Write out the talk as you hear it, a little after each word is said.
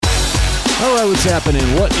All right, what's happening?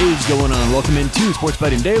 What is going on? Welcome into Sports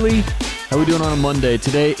Betting Daily. How are we doing on a Monday?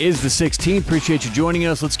 Today is the 16th. Appreciate you joining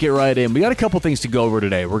us. Let's get right in. We got a couple things to go over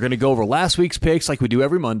today. We're going to go over last week's picks like we do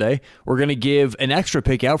every Monday. We're going to give an extra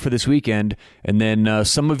pick out for this weekend. And then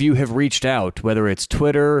some of you have reached out, whether it's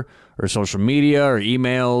Twitter or social media or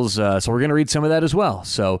emails. So we're going to read some of that as well.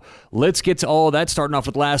 So let's get to all of that, starting off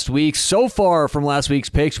with last week. So far from last week's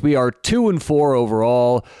picks, we are 2-4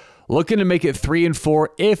 overall. Looking to make it 3-4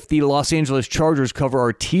 if the Los Angeles Chargers cover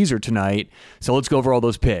our teaser tonight. So let's go over all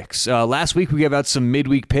those picks. Last week we gave out some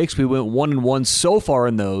midweek picks. We went 1-1 so far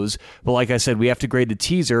in those. But like I said, we have to grade the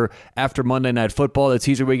teaser after Monday Night Football. The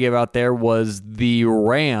teaser we gave out there was the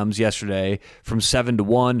Rams yesterday from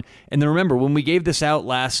 7-1. And then remember, when we gave this out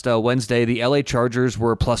last Wednesday, the LA Chargers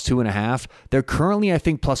were plus 2.5. They're currently, I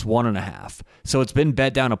think, plus 1.5. So it's been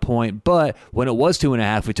bet down a point. But when it was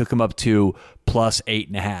 2.5, we took them up to plus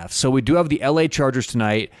 8.5. So we do have the LA Chargers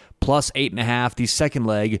tonight, plus 8.5, the second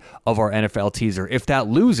leg of our NFL teaser. If that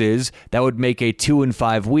loses, that would make a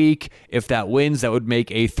 2-5 week. If that wins, that would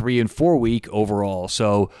make a 3-4 week overall.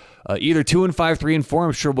 So either 2-5, 3-4.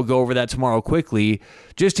 I'm sure we'll go over that tomorrow quickly,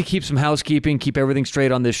 just to keep some housekeeping, keep everything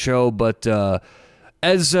straight on this show. But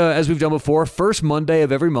as we've done before, first Monday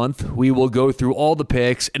of every month, we will go through all the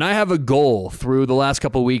picks, and I have a goal through the last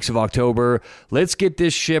couple of weeks of October. Let's get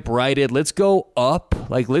this ship righted. Let's go up.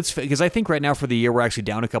 Because I think right now for the year, we're actually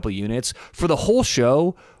down a couple of units. For the whole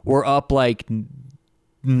show, we're up like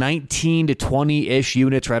 19 to 20-ish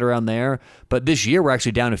units, right around there. But this year, we're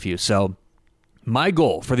actually down a few. So my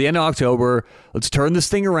goal for the end of October, let's turn this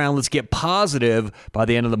thing around. Let's get positive by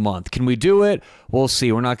the end of the month. Can we do it? We'll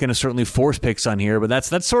see. We're not going to certainly force picks on here, but that's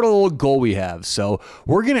sort of the little goal we have. So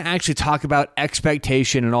we're going to actually talk about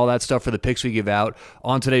expectation and all that stuff for the picks we give out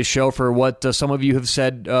on today's show for what some of you have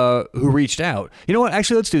said who reached out. You know what?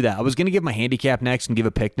 Actually, let's do that. I was going to give my handicap next and give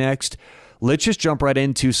a pick next. Let's just jump right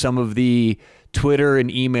into some of the Twitter and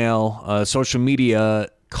email, social media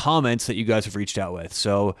comments that you guys have reached out with.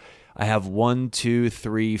 So I have 1, 2,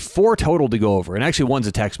 3, 4 total to go over. And actually, one's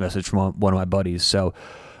a text message from one of my buddies. So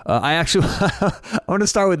I want to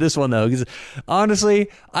start with this one, though, because honestly,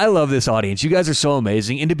 I love this audience. You guys are so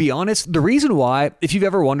amazing. And to be honest, the reason why, if you've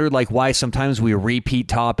ever wondered like why sometimes we repeat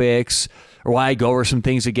topics or why I go over some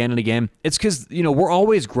things again and again, it's because, we're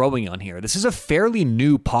always growing on here. This is a fairly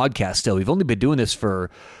new podcast still. We've only been doing this for,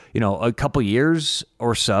 a couple years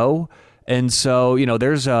or so. And so,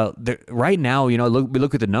 there's right now, we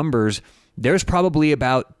look at the numbers, there's probably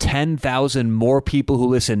about 10,000 more people who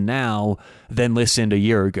listen now than listened a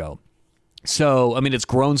year ago. So, it's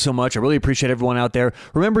grown so much. I really appreciate everyone out there.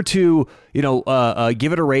 Remember to,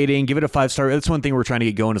 give it a rating, give it a 5-star. That's one thing we're trying to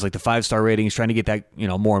get going is like the 5-star ratings, trying to get that,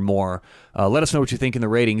 more and more. Let us know what you think in the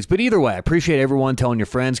ratings. But either way, I appreciate everyone telling your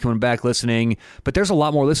friends, coming back, listening. But there's a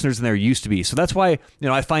lot more listeners than there used to be. So that's why,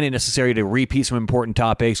 I find it necessary to repeat some important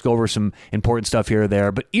topics, go over some important stuff here or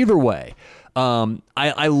there. But either way,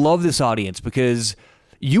 I love this audience because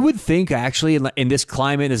you would think actually in this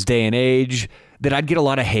climate, in this day and age, that I'd get a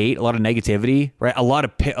lot of hate, a lot of negativity, right? A lot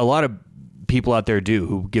of people out there do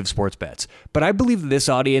who give sports bets. But I believe that this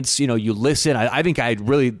audience, you listen. I think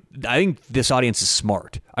this audience is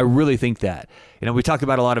smart. I really think that. We talk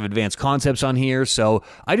about a lot of advanced concepts on here. So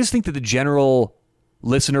I just think that the general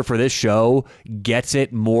listener for this show gets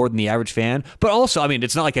it more than the average fan. But also,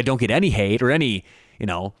 it's not like I don't get any hate or any,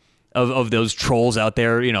 of those trolls out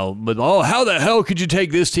there, but, how the hell could you take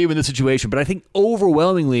this team in this situation? But I think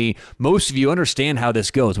overwhelmingly, most of you understand how this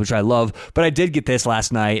goes, which I love. But I did get this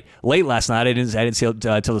late last night. I didn't see it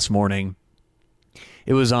till this morning.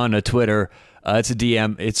 It was on Twitter. It's a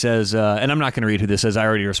DM. It says, and I'm not going to read who this is. I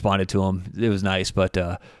already responded to him. It was nice, but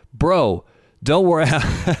bro, don't worry.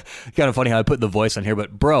 Kind of funny how I put the voice on here,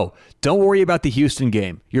 but bro, don't worry about the Houston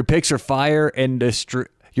game. Your picks are fire and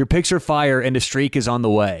Your picks are fire, and a streak is on the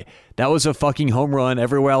way. That was a fucking home run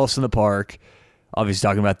everywhere else in the park. Obviously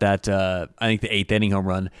talking about that, I think the 8th inning home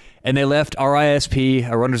run. And they left RISP,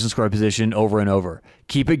 a runners in scoring position, over and over.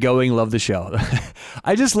 Keep it going. Love the show.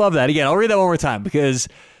 I just love that. Again, I'll read that one more time because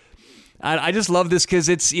I just love this because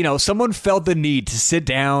it's, someone felt the need to sit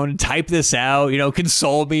down, type this out,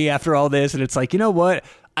 console me after all this. And it's like, you know what?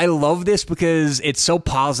 I love this because it's so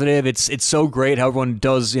positive. It's so great how everyone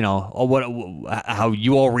does, how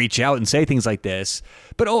you all reach out and say things like this.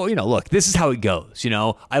 But, look, this is how it goes.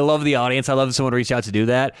 I love the audience. I love that someone reached out to do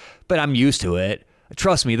that, but I'm used to it.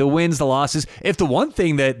 Trust me, the wins, the losses. If the one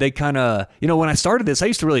thing that they kind of, when I started this, I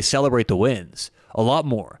used to really celebrate the wins a lot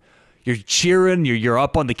more. You're cheering, you're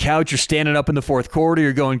up on the couch, you're standing up in the fourth quarter,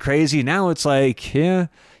 you're going crazy. Now it's like, yeah,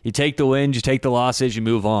 You take the wins, you take the losses, you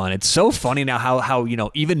move on. It's so funny now how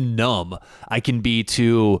even numb I can be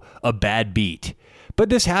to a bad beat. But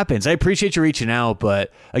this happens. I appreciate you reaching out,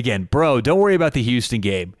 but again, bro, don't worry about the Houston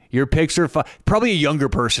game. Your picks are probably a younger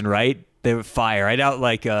person, right? They were fire. I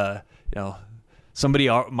doubt somebody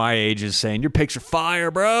my age is saying your picks are fire,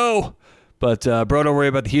 bro. But bro, don't worry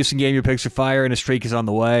about the Houston game. Your picks are fire, and a streak is on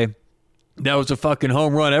the way. That was a fucking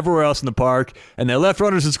home run everywhere else in the park, and they left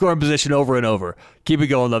runners in scoring position over and over. Keep it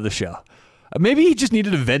going. Love the show. Maybe he just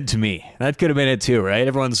needed a vent to me. That could have been it too, right?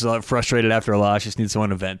 Everyone's frustrated after a loss, just needs someone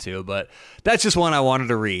to vent to. But that's just one I wanted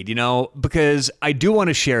to read, because I do want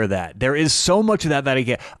to share that. There is so much of that I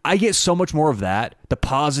get. I get so much more of that. The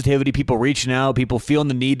positivity, people reaching out, people feeling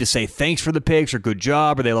the need to say thanks for the picks or good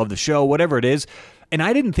job or they love the show, whatever it is. And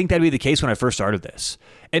I didn't think that'd be the case when I first started this.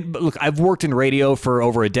 But look, I've worked in radio for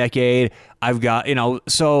over a decade. I've got,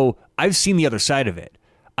 so I've seen the other side of it.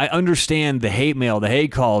 I understand the hate mail, the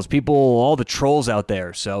hate calls, people, all the trolls out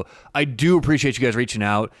there. So I do appreciate you guys reaching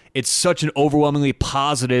out. It's such an overwhelmingly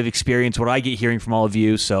positive experience, what I get hearing from all of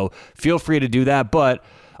you. So feel free to do that. But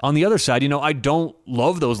on the other side, I don't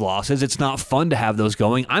love those losses. It's not fun to have those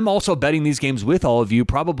going. I'm also betting these games with all of you,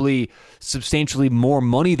 probably substantially more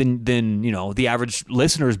money than the average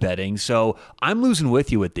listener's betting. So I'm losing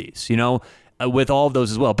with you with these, with all of those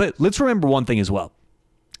as well. But let's remember one thing as well.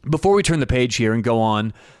 Before we turn the page here and go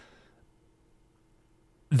on,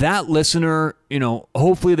 that listener,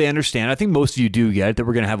 hopefully they understand. I think most of you do get it, that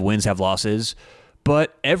we're going to have wins, have losses.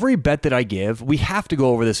 But every bet that I give, we have to go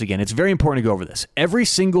over this again. It's very important to go over this. Every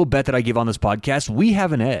single bet that I give on this podcast, we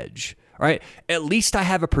have an edge. All right? At least I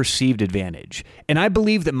have a perceived advantage. And I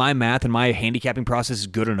believe that my math and my handicapping process is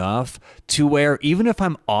good enough to where even if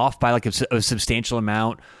I'm off by like a substantial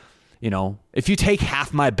amount, if you take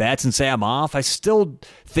half my bets and say I'm off, I still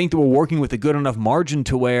think that we're working with a good enough margin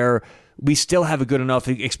to where we still have a good enough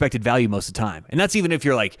expected value most of the time. And that's even if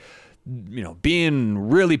you're like, being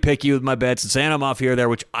really picky with my bets and saying I'm off here or there,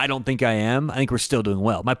 which I don't think I am. I think we're still doing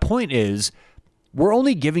well. My point is, we're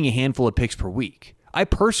only giving a handful of picks per week. I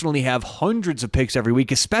personally have hundreds of picks every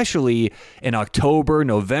week, especially in October,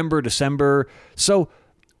 November, December. So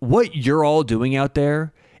what you're all doing out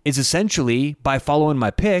there is essentially, by following my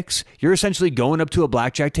picks, you're essentially going up to a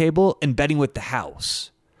blackjack table and betting with the house.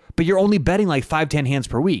 But you're only betting like 5-10 hands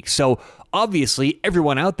per week. So obviously,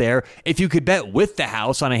 everyone out there, if you could bet with the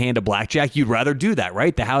house on a hand of blackjack, you'd rather do that,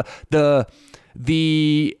 right? The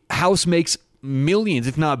house makes millions,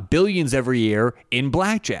 if not billions every year in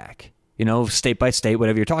blackjack, state by state,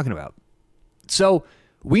 whatever you're talking about. So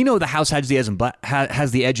we know the house has the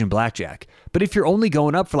edge in blackjack. But if you're only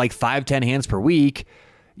going up for like 5-10 hands per week,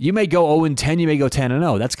 you may go 0-10, you may go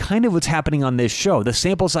 10-0. That's kind of what's happening on this show. The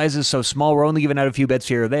sample size is so small, we're only giving out a few bets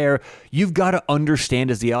here or there. You've got to understand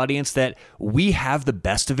as the audience that we have the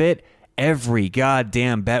best of it every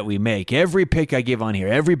goddamn bet we make. Every pick I give on here,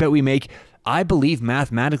 every bet we make, I believe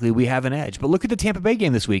mathematically we have an edge. But look at the Tampa Bay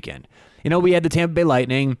game this weekend. We had the Tampa Bay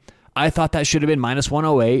Lightning. I thought that should have been minus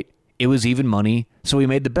 108. It was even money, so we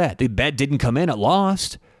made the bet. The bet didn't come in, it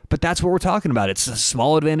lost. But that's what we're talking about. It's a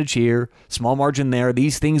small advantage here, small margin there.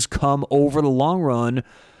 These things come over the long run,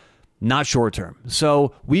 not short term.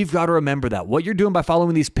 So we've got to remember that. What you're doing by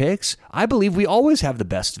following these picks, I believe we always have the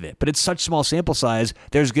best of it. But it's such small sample size,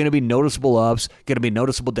 there's going to be noticeable ups, going to be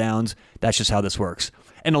noticeable downs. That's just how this works.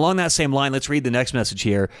 And along that same line, let's read the next message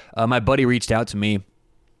here. My buddy reached out to me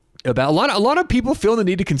about a lot of people feeling the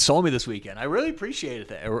need to console me this weekend. I really appreciate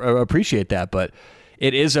that, but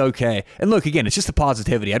it is okay. And look, again, it's just the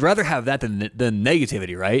positivity. I'd rather have that than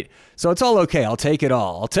negativity, right? So it's all okay. I'll take it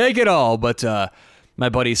all. But my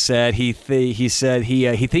buddy said he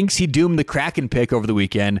thinks he doomed the Kraken pick over the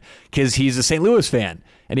weekend because he's a St. Louis fan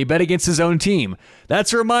and he bet against his own team.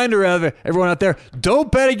 That's a reminder of everyone out there.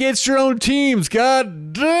 Don't bet against your own teams.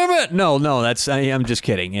 God damn it. No, I'm just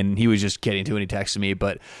kidding. And he was just kidding too when he texted me.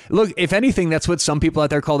 But look, if anything, that's what some people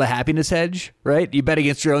out there call the happiness hedge, right? You bet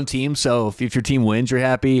against your own team. So if your team wins, you're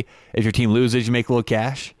happy. If your team loses, you make a little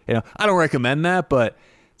cash. I don't recommend that, but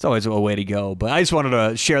it's always a way to go. But I just wanted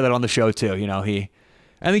to share that on the show too.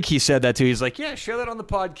 I think he said that too. He's like, yeah, share that on the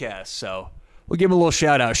podcast. So we'll give him a little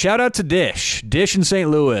shout out. Shout out to Dish in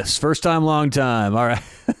St. Louis. First time, long time. All right.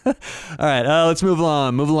 All right. Let's move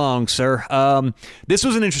along. Move along, sir. This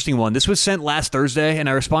was an interesting one. This was sent last Thursday, and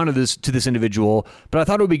I responded to this individual, but I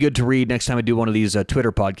thought it would be good to read next time I do one of these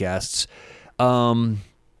Twitter podcasts.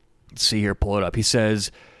 Let's see here. Pull it up. He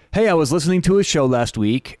says, hey, I was listening to a show last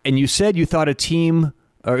week, and you said you thought a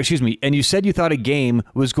game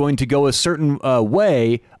was going to go a certain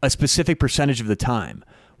way a specific percentage of the time.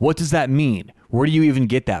 What does that mean? Where do you even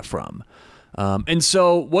get that from? And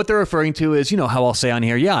so what they're referring to is, how I'll say on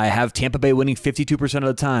here, I have Tampa Bay winning 52% of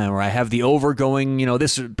the time, or I have the over going,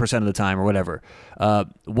 this percent of the time or whatever.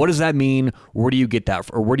 What does that mean? Where do you get that,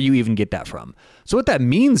 or where do you even get that from? So what that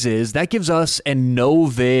means is that gives us a no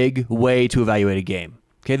VIG way to evaluate a game.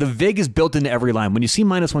 Okay, the VIG is built into every line. When you see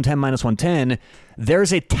 -110,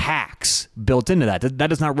 there's a tax built into that. That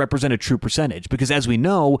does not represent a true percentage, because as we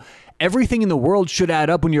know, everything in the world should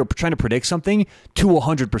add up when you're trying to predict something to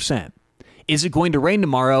 100%. Is it going to rain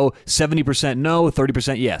tomorrow? 70% no,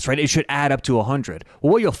 30% yes, right? It should add up to 100.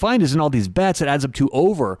 Well, what you'll find is in all these bets, it adds up to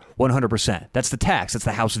over 100%. That's the tax. That's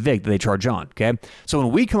the house VIG that they charge on, okay? So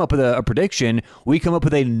when we come up with a prediction, we come up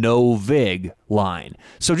with a no VIG line.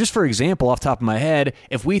 So just for example, off the top of my head,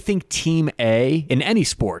 if we think Team A in any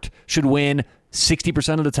sport should win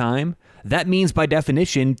 60% of the time, that means by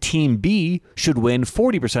definition, Team B should win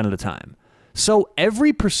 40% of the time. So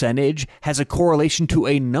every percentage has a correlation to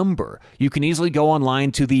a number. You can easily go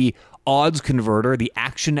online to the odds converter, the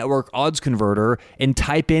Action Network odds converter, and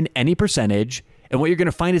type in any percentage. And what you're going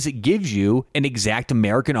to find is it gives you an exact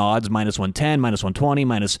American odds, -110, -120,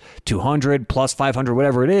 -200, +500,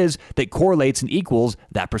 whatever it is, that correlates and equals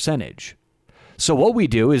that percentage. So what we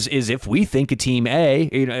do is if we think Team A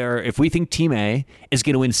is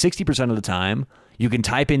going to win 60% of the time, you can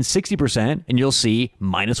type in 60% and you'll see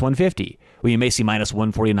 -150. Well, you may see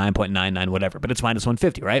 -149.99, whatever, but it's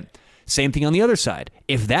 -150, right? Same thing on the other side.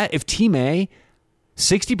 If Team A,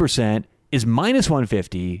 60% is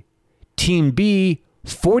 -150, Team B,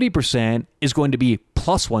 40% is going to be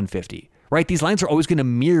 +150, right? These lines are always going to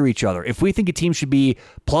mirror each other. If we think a team should be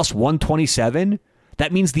 +127,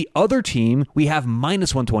 that means the other team, we have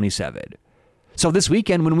 -127. So this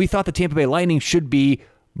weekend, when we thought the Tampa Bay Lightning should be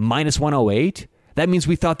 -108, that means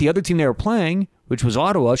we thought the other team they were playing, which was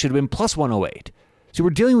Ottawa, should have been +108. So we're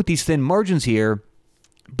dealing with these thin margins here.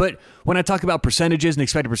 But when I talk about percentages and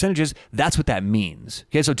expected percentages, that's what that means.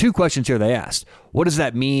 Okay, so two questions here they asked. What does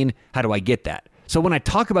that mean? How do I get that? So when I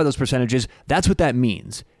talk about those percentages, that's what that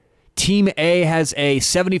means. Team A has a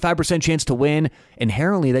 75% chance to win.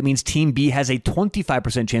 Inherently, that means Team B has a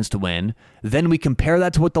 25% chance to win. Then we compare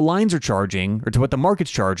that to what the lines are charging or to what the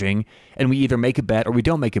market's charging, and we either make a bet or we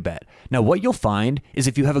don't make a bet. Now, what you'll find is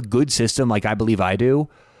if you have a good system, like I believe I do,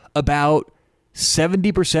 about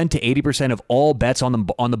 70% to 80% of all bets on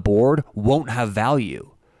the board won't have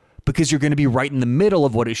value because you're going to be right in the middle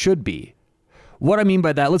of what it should be. What I mean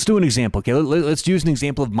by that, let's do an example. Okay, let's use an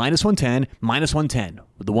example of -110, -110,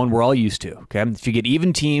 the one we're all used to. Okay, if you get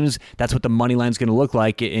even teams, that's what the money line is going to look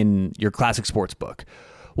like in your classic sports book.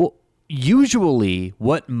 Well, usually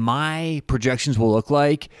what my projections will look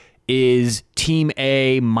like is Team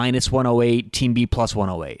A -108, Team B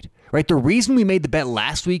 +108. Right? The reason we made the bet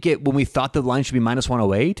last week when we thought the line should be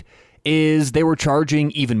 -108 is they were charging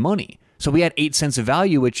even money. So we had 8 cents of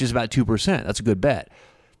value, which is about 2%. That's a good bet.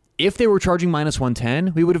 If they were charging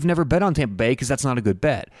 -110, we would have never bet on Tampa Bay because that's not a good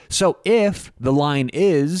bet. So if the line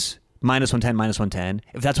is -110, -110,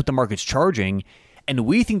 if that's what the market's charging, and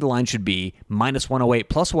we think the line should be -108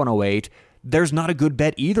 +108, there's not a good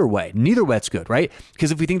bet either way. Neither bet's good, right?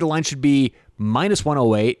 Because if we think the line should be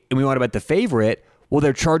 -108 and we want to bet the favorite, well,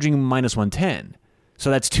 they're charging -110.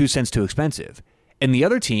 So that's 2 cents too expensive. And the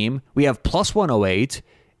other team, we have +108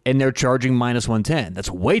 and they're charging -110. That's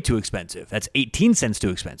way too expensive. That's 18 cents too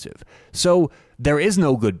expensive. So there is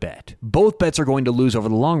no good bet. Both bets are going to lose over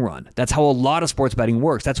the long run. That's how a lot of sports betting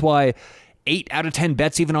works. That's why 8 out of 10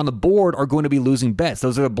 bets even on the board are going to be losing bets.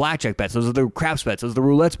 Those are the blackjack bets. Those are the craps bets. Those are the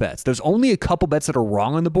roulette bets. There's only a couple bets that are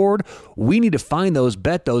wrong on the board. We need to find those,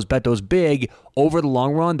 bet those big over the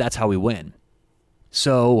long run. That's how we win.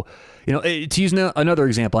 So, to use another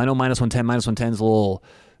example, I know -110 is a little,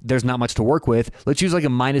 there's not much to work with. Let's use like a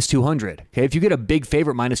 -200. Okay, if you get a big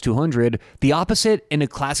favorite -200, the opposite in a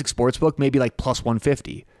classic sports book may be like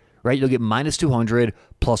 +150, right? You'll get -200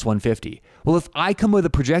 +150. Well, if I come with a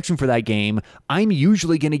projection for that game, I'm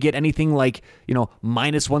usually going to get anything like,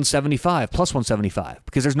 -175, +175,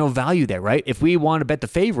 because there's no value there, right? If we want to bet the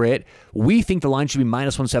favorite, we think the line should be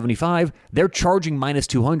 -175. They're charging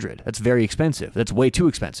 -200. That's very expensive. That's way too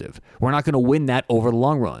expensive. We're not going to win that over the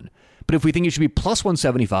long run. But if we think it should be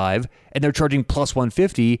 +175 and they're charging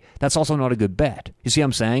 +150, that's also not a good bet. You see what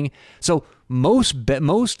I'm saying? So most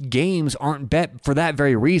games aren't bet for that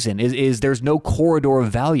very reason, is there's no corridor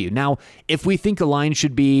of value. Now, if we think a line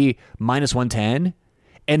should be -110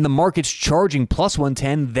 and the market's charging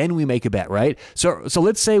 +110, then we make a bet, right? So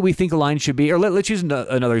let's say we think a line should be, or let's use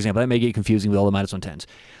another example. That may get confusing with all the -110s.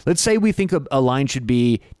 Let's say we think a line should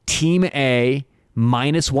be Team A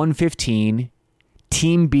 -115,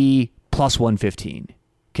 Team B +115.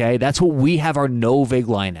 Okay, that's what we have our no vig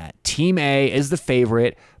line at. Team A is the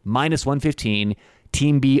favorite, minus 115.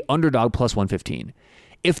 Team B, underdog, plus 115.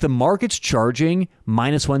 If the market's charging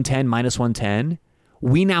minus 110, minus 110,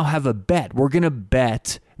 we now have a bet. We're going to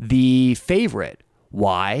bet the favorite.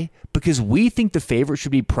 Why? Because we think the favorite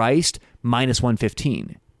should be priced minus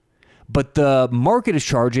 115. But the market is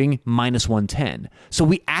charging minus 110. So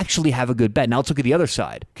we actually have a good bet. Now let's look at the other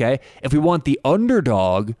side, okay? If we want the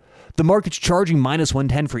underdog, the market's charging minus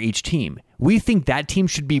 110 for each team. We think that team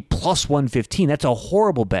should be plus 115. That's a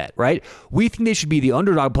horrible bet, right? We think they should be the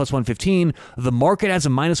underdog plus 115. The market has a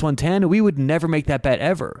minus 110. We would never make that bet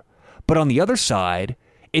ever. But on the other side,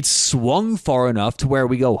 it's swung far enough to where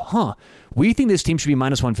we go, we think this team should be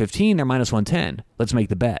minus 115. They're minus 110. Let's make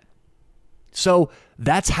the bet. So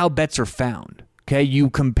that's how bets are found. Okay, you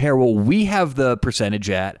compare what we have the percentage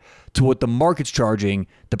at to what the market's charging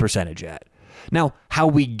the percentage at. Now, how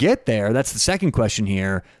we get there, that's the second question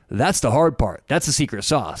here. That's the hard part. That's the secret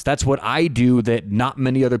sauce. That's what I do that not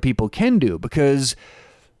many other people can do because,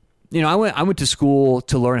 I went to school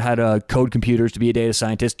to learn how to code computers, to be a data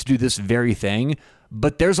scientist, to do this very thing.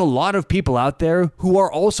 But there's a lot of people out there who are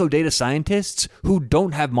also data scientists who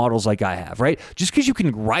don't have models like I have, right? Just because you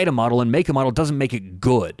can write a model and make a model doesn't make it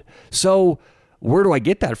good. So where do I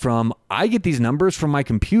get that from? I get these numbers from my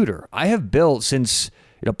computer. I have built since,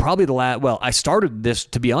 probably I started this,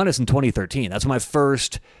 to be honest, in 2013. That's when my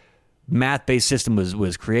first math-based system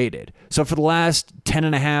was created. So for the last 10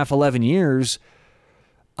 and a half, 11 years,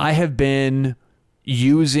 I have been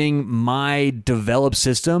using my developed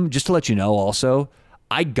system. Just to let you know also,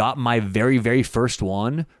 I got my very, very first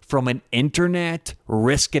one from an internet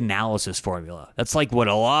risk analysis formula. That's like what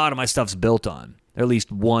a lot of my stuff's built on, or at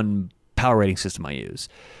least one power rating system I use.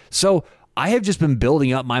 So I have just been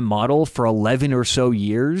building up my model for 11 or so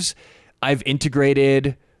years. I've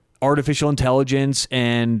integrated artificial intelligence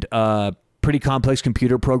and pretty complex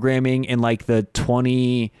computer programming in like the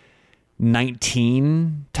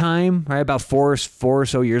 2019 time, right? About four or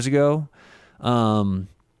so years ago.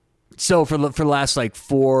 So for the last like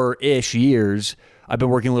 4-ish years, I've been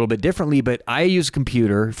working a little bit differently, but I use a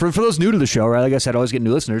computer. For those new to the show, right? Like I said, I always get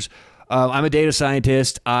new listeners. I'm a data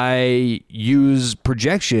scientist. I use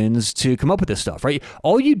projections to come up with this stuff, right?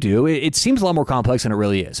 All you do, it seems a lot more complex than it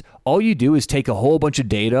really is. All you do is take a whole bunch of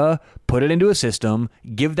data, put it into a system,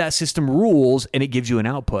 give that system rules, and it gives you an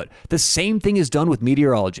output. The same thing is done with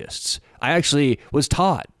meteorologists. I actually was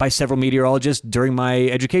taught by several meteorologists during my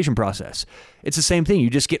education process. It's the same thing.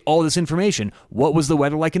 You just get all this information. What was the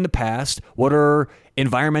weather like in the past? What are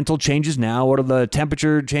environmental changes now? What are the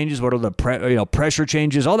temperature changes? What are the pressure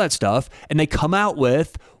changes? All that stuff. And they come out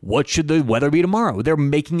with what should the weather be tomorrow. They're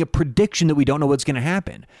making a prediction that we don't know what's going to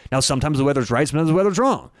happen. Now, sometimes the weather's right, sometimes the weather's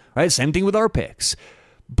wrong, right? Same thing with our picks.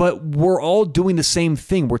 But we're all doing the same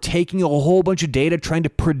thing. We're taking a whole bunch of data, trying to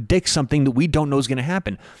predict something that we don't know is going to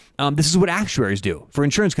happen. This is what actuaries do for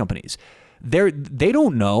insurance companies. They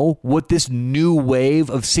don't know what this new wave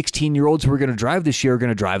of 16-year-olds who are going to drive this year are going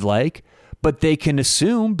to drive like, but they can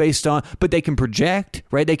assume but they can project,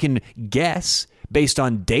 right? They can guess based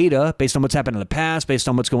on data, based on what's happened in the past, based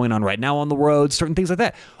on what's going on right now on the road, certain things like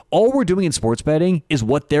that. All we're doing in sports betting is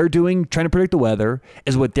what they're doing, trying to predict the weather,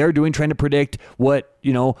 is what they're doing, trying to predict what,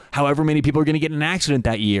 however many people are going to get in an accident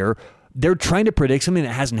that year. They're trying to predict something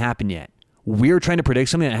that hasn't happened yet. We're trying to predict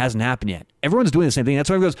something that hasn't happened yet. Everyone's doing the same thing. That's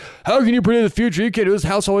why everyone goes, how can you predict the future? You can't do this.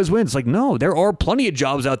 House always wins. It's like, no, there are plenty of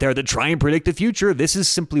jobs out there that try and predict the future. This is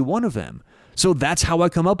simply one of them. So that's how I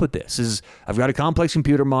come up with this. Is I've got a complex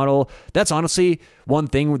computer model. That's honestly one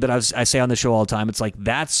thing that I say on the show all the time. It's like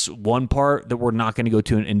that's one part that we're not going to go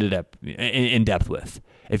too in depth with.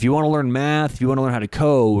 If you want to learn math, if you want to learn how to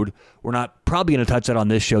code, we're not probably going to touch that on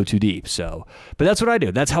this show too deep. So, but that's what I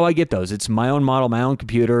do. That's how I get those. It's my own model, my own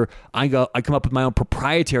computer. I come up with my own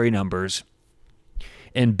proprietary numbers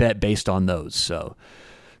and bet based on those. So.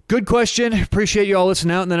 Good question. Appreciate you all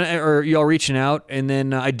listening out, or y'all reaching out. And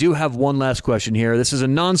then I do have one last question here. This is a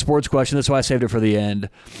non-sports question. That's why I saved it for the end.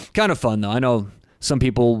 Kind of fun, though. I know some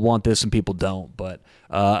people want this and people don't. But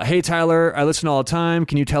hey, Tyler, I listen all the time.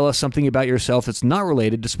 Can you tell us something about yourself that's not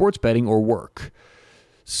related to sports betting or work?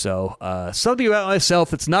 So something about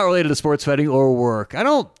myself that's not related to sports betting or work. I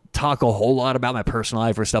don't talk a whole lot about my personal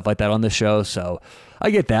life or stuff like that on this show, so I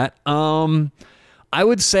get that. I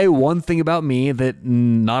would say one thing about me that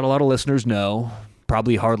not a lot of listeners know,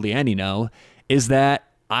 probably hardly any know, is that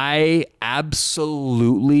I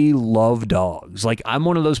absolutely love dogs. Like, I'm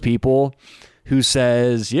one of those people who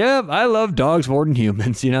says, yeah, I love dogs more than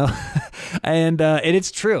humans, and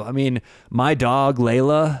it's true. I mean, my dog,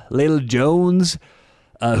 Layla Jones,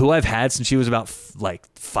 who I've had since she was about like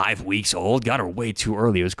 5 weeks old. Got her way too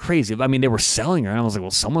early. It was crazy. I mean, they were selling her, and I was like,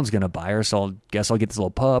 well, someone's gonna buy her, so I guess I'll get this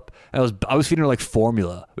little pup. I was feeding her like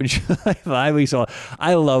formula when she was like 5 weeks old.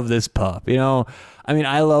 I love this pup. I mean,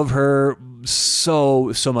 I love her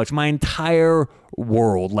so much. My entire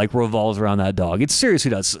world like revolves around that dog. It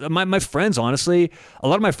seriously does. My friends, honestly, a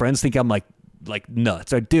lot of my friends think I'm like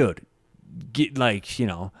nuts. Like, dude, get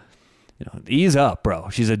ease up, bro.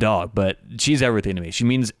 She's a dog, but she's everything to me. She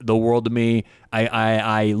means the world to me.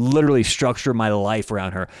 I literally structure my life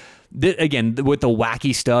around her. Again, with the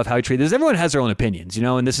wacky stuff, how I treat this, everyone has their own opinions,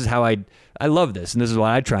 and this is how I love this, and this is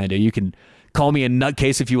what I try and do. You can call me a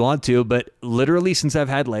nutcase if you want to, but literally since I've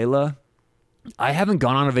had Layla, I haven't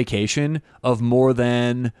gone on a vacation of more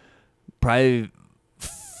than probably,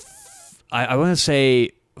 I want to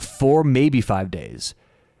say 4, maybe 5 days.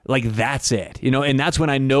 Like, that's it, and that's when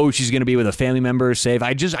I know she's going to be with a family member safe.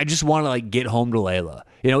 I just want to like get home to Layla,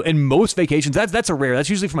 and most vacations, that's a rare, that's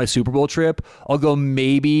usually for my Super Bowl trip. I'll go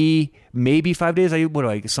maybe 5 days.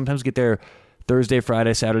 I sometimes get there Thursday,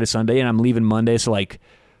 Friday, Saturday, Sunday, and I'm leaving Monday. So like,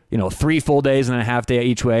 3 full days and a half day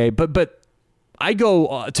each way. But I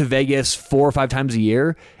go to Vegas 4 or 5 times a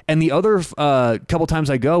year. And the other couple times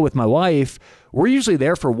I go with my wife, we're usually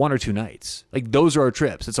there for 1 or 2 nights. Like, those are our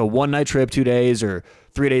trips. It's a 1-night trip, 2 days, or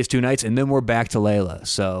 3 days, 2 nights, and then we're back to Layla.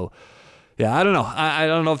 So, yeah, I don't know. I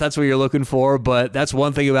don't know if that's what you're looking for, but that's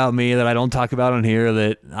one thing about me that I don't talk about on here,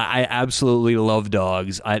 that I absolutely love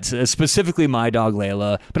dogs. It's specifically my dog,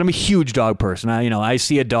 Layla, but I'm a huge dog person. I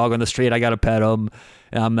see a dog on the street, I got to pet him.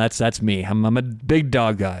 That's me. I'm a big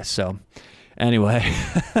dog guy, so... Anyway,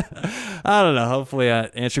 I don't know. Hopefully I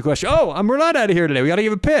answered your question. Oh, we're not out of here today. We got to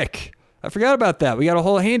give a pick. I forgot about that. We got a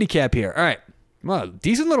whole handicap here. All right. Well,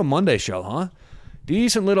 decent little Monday show, huh?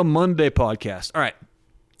 Decent little Monday podcast. All right.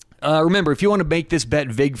 Remember, if you want to make this bet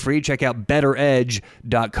VIG free, check out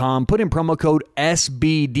betteredge.com. Put in promo code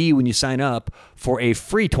SBD when you sign up for a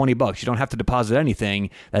free $20. You don't have to deposit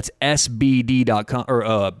anything. That's SBD.com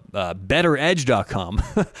or betteredge.com.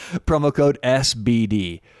 Promo code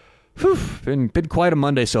SBD. Whew, been quite a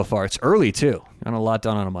Monday so far. It's early, too. Got a lot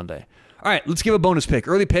done on a Monday. All right, let's give a bonus pick.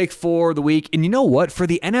 Early pick for the week. And you know what? For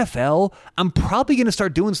the NFL, I'm probably going to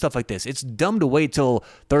start doing stuff like this. It's dumb to wait till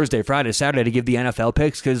Thursday, Friday, Saturday to give the NFL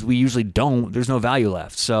picks because we usually don't. There's no value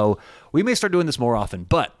left. So we may start doing this more often.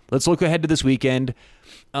 But let's look ahead to this weekend.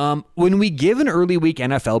 When we give an early week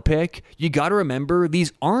NFL pick, you got to remember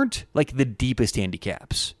these aren't like the deepest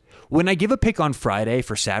handicaps. When I give a pick on Friday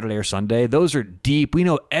for Saturday or Sunday, those are deep. We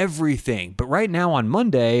know everything. But right now on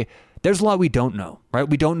Monday, there's a lot we don't know, right?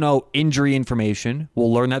 We don't know injury information.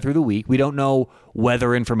 We'll learn that through the week. We don't know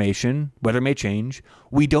weather information. Weather may change.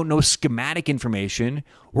 We don't know schematic information.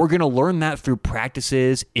 We're going to learn that through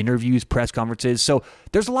practices, interviews, press conferences. So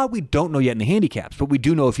there's a lot we don't know yet in the handicaps, but we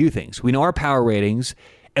do know a few things. We know our power ratings,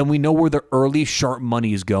 and we know where the early sharp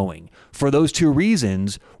money is going. For those 2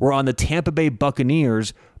 reasons, we're on the Tampa Bay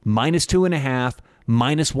Buccaneers -2.5,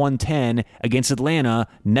 -110 against Atlanta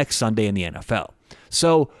next Sunday in the NFL.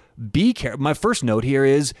 So be careful. My first note here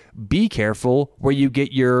is be careful where you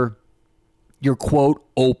get your quote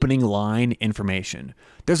opening line information.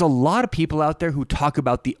 There's a lot of people out there who talk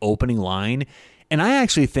about the opening line. And I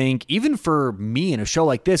actually think, even for me in a show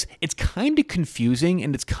like this, it's kind of confusing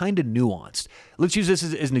and it's kind of nuanced. Let's use this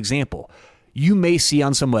as an example. You may see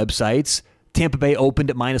on some websites, Tampa Bay opened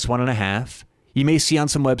at -1.5. You may see on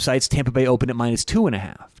some websites, Tampa Bay opened at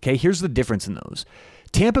 -2.5. Okay, here's the difference in those.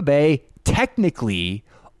 Tampa Bay technically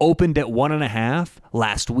opened at 1.5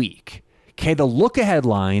 last week. Okay, the look-ahead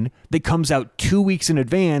line that comes out 2 weeks in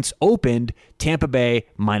advance opened Tampa Bay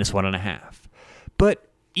 -1.5. But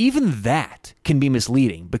even that can be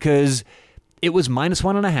misleading because it was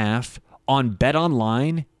 -1.5 on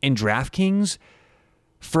BetOnline and DraftKings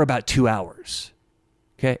for about 2 hours.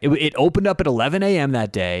 Okay, it opened up at 11 a.m.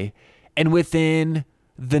 that day, and within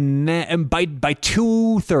by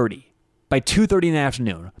 2:30, by 2:30 in the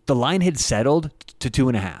afternoon, the line had settled to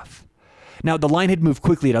 2.5. Now, the line had moved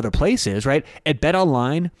quickly at other places, right? At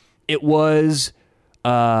BetOnline, it was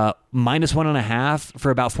 -1.5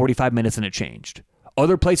 for about 45 minutes, and it changed.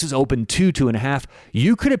 Other places opened 2.5.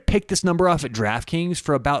 You could have picked this number off at DraftKings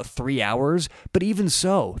for about 3 hours, but even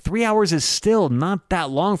so, 3 hours is still not that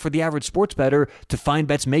long for the average sports bettor to find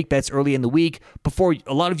bets, make bets early in the week before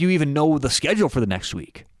a lot of you even know the schedule for the next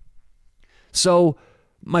week. So,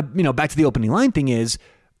 back to the opening line thing is,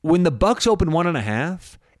 when the Bucs open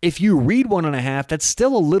 1.5, if you read 1.5, that's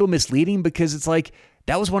still a little misleading because it's like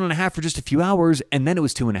that was 1.5 for just a few hours and then it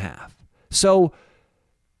was 2.5. So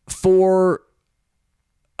for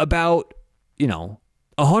about,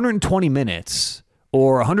 120 minutes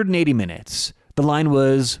or 180 minutes, the line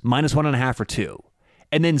was -1.5 or 2.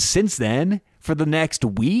 And then since then, for the next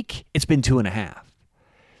week, it's been 2.5.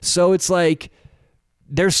 So it's like,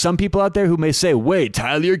 there's some people out there who may say, wait,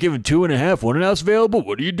 Tyler, you're giving 2.5, 1.5 available?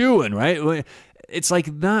 What are you doing, right? It's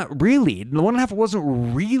like, not really. The 1.5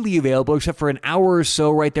 wasn't really available except for an hour or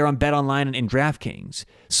so right there on BetOnline and DraftKings.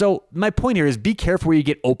 So my point here is be careful where you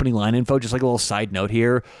get opening line info, just like a little side note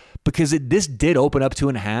here, because this did open up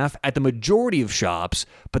 2.5 at the majority of shops,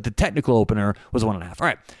 but the technical opener was 1.5. All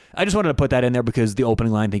right. I just wanted to put that in there because the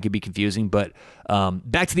opening line thing could be confusing, but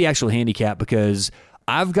back to the actual handicap, because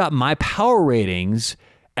I've got my power ratings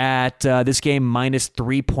at this game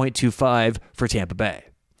 -3.25 for Tampa Bay.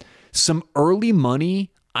 Some early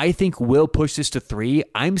money, I think, will push this to 3.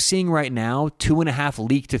 I'm seeing right now 2.5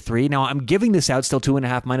 leak to 3. Now, I'm giving this out still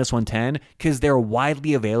 2.5 -110 because they're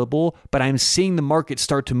widely available, but I'm seeing the market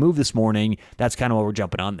start to move this morning. That's kind of why we're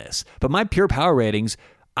jumping on this. But my pure power ratings,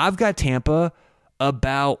 I've got Tampa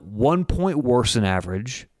about 1 point worse than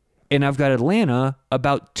average, and I've got Atlanta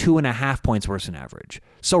about 2.5 points worse than average.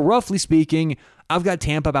 So roughly speaking, I've got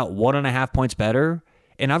Tampa about 1.5 points better,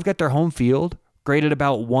 and I've got their home field graded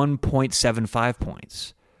about 1.75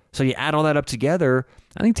 points. So you add all that up together,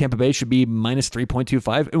 I think Tampa Bay should be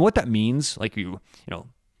 -3.25. And what that means, like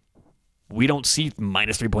we don't see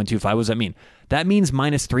 -3.25. What does that mean? That means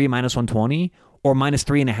 -3, -120, or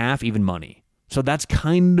 -3.5 even money. So that's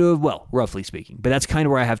kind of, well, roughly speaking, but that's kind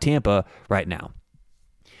of where I have Tampa right now.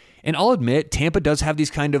 And I'll admit, Tampa does have these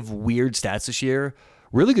kind of weird stats this year.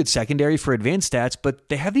 Really good secondary for advanced stats, but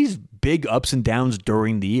they have these big ups and downs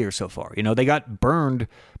during the year so far. They got burned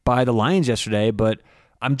by the Lions yesterday, but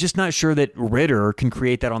I'm just not sure that Ritter can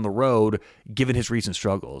create that on the road given his recent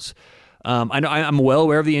struggles. I'm well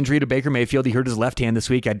aware of the injury to Baker Mayfield. He hurt his left hand this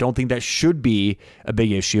week. I don't think that should be a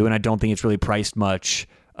big issue, and I don't think it's really priced much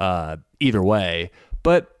either way.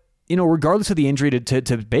 But regardless of the injury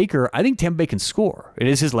to Baker, I think Tampa Bay can score. It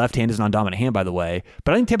is his left hand, his non-dominant hand, by the way,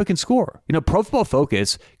 but I think Tampa can score. Pro Football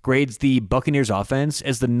Focus grades the Buccaneers offense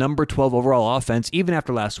as the number 12 overall offense, even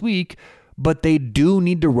after last week, but they do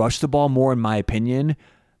need to rush the ball more, in my opinion,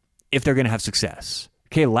 if they're going to have success.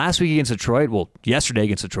 Okay, last week against Detroit, yesterday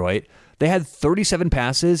against Detroit, they had 37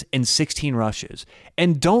 passes and 16 rushes.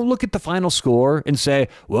 And don't look at the final score and say,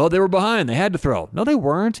 well, they were behind, they had to throw. No, they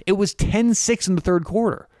weren't. It was 10-6 in the third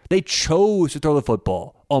quarter. They chose to throw the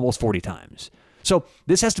football almost 40 times. So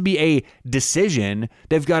this has to be a decision.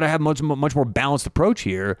 They've got to have much more balanced approach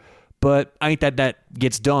here. But I think that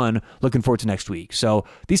gets done. Looking forward to next week. So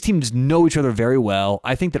these teams know each other very well.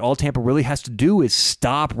 I think that all Tampa really has to do is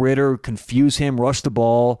stop Ritter, confuse him, rush the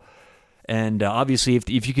ball. And obviously,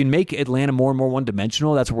 if you can make Atlanta more and more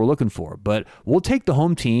one-dimensional, that's what we're looking for. But we'll take the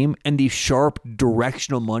home team and the sharp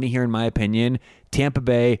directional money here, in my opinion. Tampa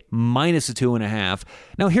Bay -2.5.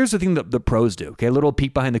 Now, here's the thing that the pros do. Okay, a little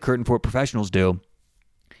peek behind the curtain for what professionals do.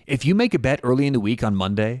 If you make a bet early in the week on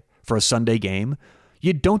Monday for a Sunday game,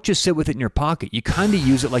 you don't just sit with it in your pocket. You kind of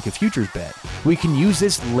use it like a futures bet. We can use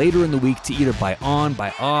this later in the week to either buy on,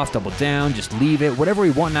 buy off, double down, just leave it, whatever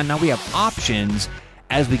we want. Now we have options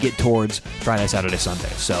as we get towards Friday, Saturday, Sunday.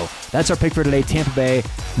 So that's our pick for today. Tampa Bay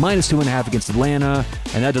 -2.5 against Atlanta.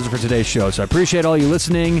 And that does it for today's show. So I appreciate all you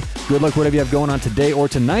listening. Good luck whatever you have going on today or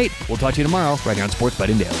tonight. We'll talk to you tomorrow right here on Sports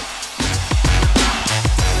Betting Daily.